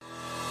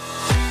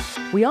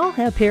We all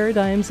have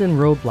paradigms and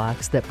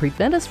roadblocks that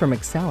prevent us from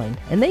excelling,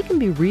 and they can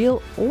be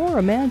real or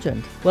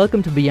imagined.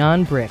 Welcome to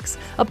Beyond Bricks,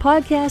 a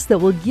podcast that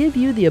will give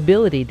you the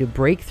ability to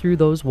break through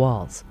those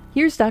walls.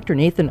 Here's Dr.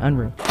 Nathan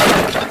Unruh.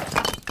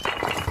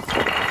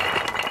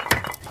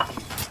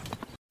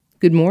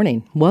 Good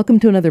morning. Welcome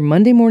to another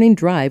Monday morning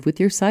drive with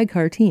your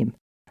Sidecar team.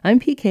 I'm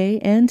PK,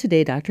 and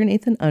today Dr.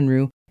 Nathan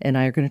Unruh and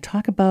I are going to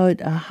talk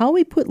about how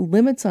we put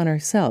limits on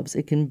ourselves.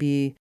 It can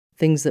be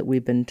things that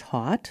we've been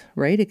taught,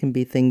 right? It can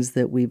be things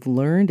that we've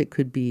learned. It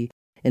could be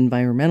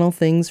environmental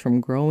things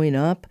from growing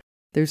up.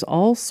 There's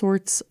all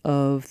sorts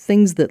of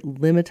things that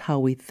limit how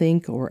we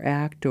think or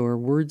act or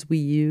words we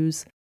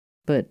use.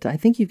 But I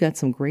think you've got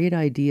some great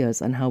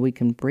ideas on how we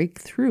can break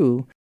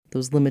through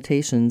those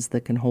limitations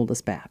that can hold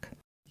us back.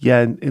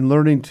 Yeah, and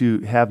learning to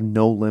have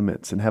no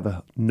limits and have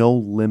a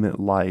no-limit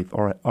life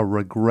or a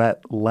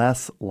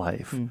regret-less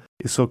life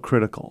is so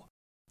critical.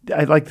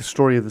 I like the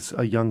story of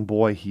a young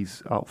boy.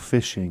 He's out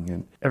fishing,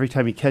 and every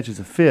time he catches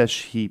a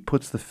fish, he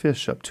puts the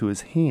fish up to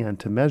his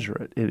hand to measure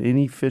it. And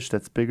any fish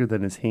that's bigger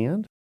than his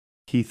hand,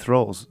 he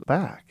throws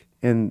back.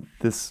 And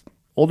this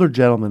older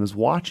gentleman is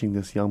watching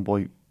this young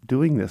boy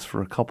doing this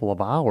for a couple of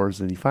hours,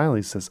 and he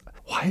finally says,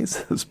 "Why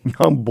is this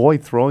young boy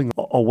throwing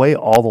away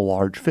all the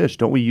large fish?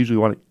 Don't we usually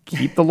want to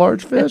keep the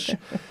large fish?"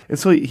 And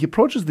so he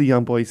approaches the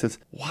young boy. He says,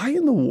 "Why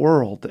in the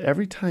world,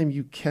 every time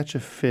you catch a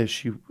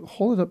fish, you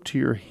hold it up to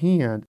your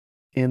hand,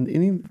 and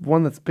any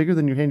one that's bigger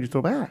than your hand, you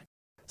throw back?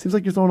 Seems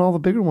like you're throwing all the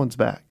bigger ones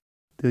back."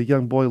 The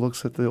young boy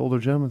looks at the older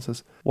gentleman and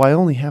says, "Well, I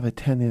only have a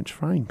 10-inch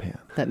frying pan."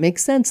 That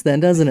makes sense then,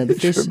 doesn't it? The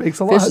fish, sure makes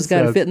a lot fish of has got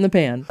to sense. fit in the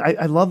pan.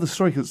 I love the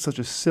story because it's such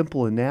a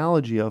simple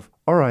analogy of,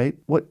 all right,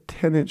 what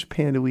 10-inch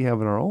pan do we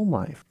have in our own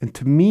life? And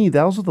to me,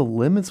 those are the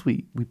limits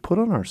we put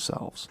on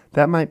ourselves.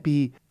 That might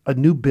be a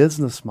new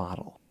business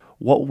model,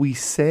 what we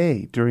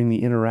say during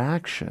the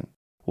interaction.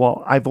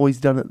 Well, I've always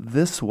done it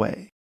this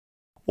way,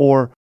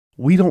 or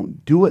we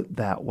don't do it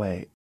that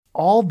way.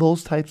 All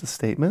those types of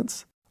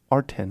statements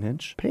are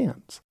 10-inch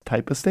pans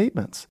type of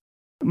statements.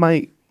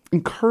 My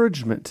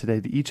encouragement today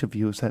to each of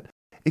you is that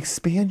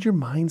expand your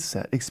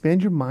mindset.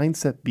 Expand your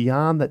mindset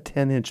beyond that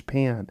 10-inch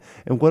pan.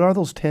 And what are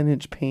those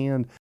 10-inch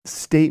pan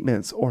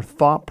statements or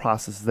thought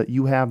processes that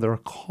you have that are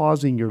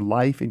causing your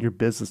life and your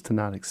business to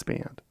not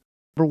expand?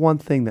 Number one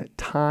thing, that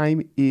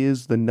time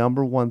is the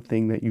number one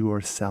thing that you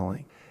are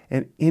selling.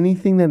 And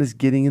anything that is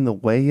getting in the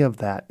way of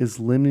that is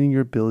limiting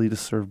your ability to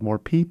serve more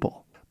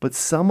people. But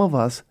some of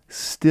us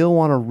still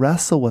want to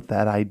wrestle with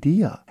that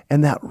idea.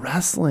 And that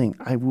wrestling,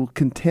 I will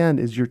contend,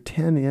 is your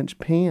 10-inch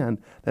pan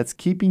that's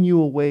keeping you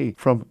away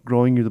from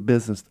growing the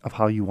business of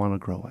how you want to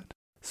grow it.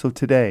 So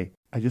today,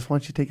 I just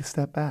want you to take a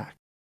step back.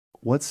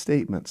 What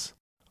statements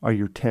are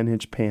your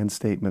 10-inch pan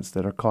statements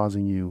that are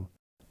causing you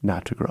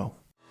not to grow?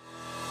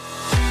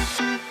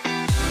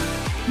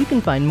 You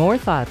can find more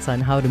thoughts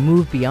on how to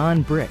move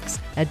beyond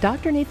bricks at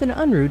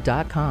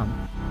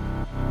drnathanunruh.com.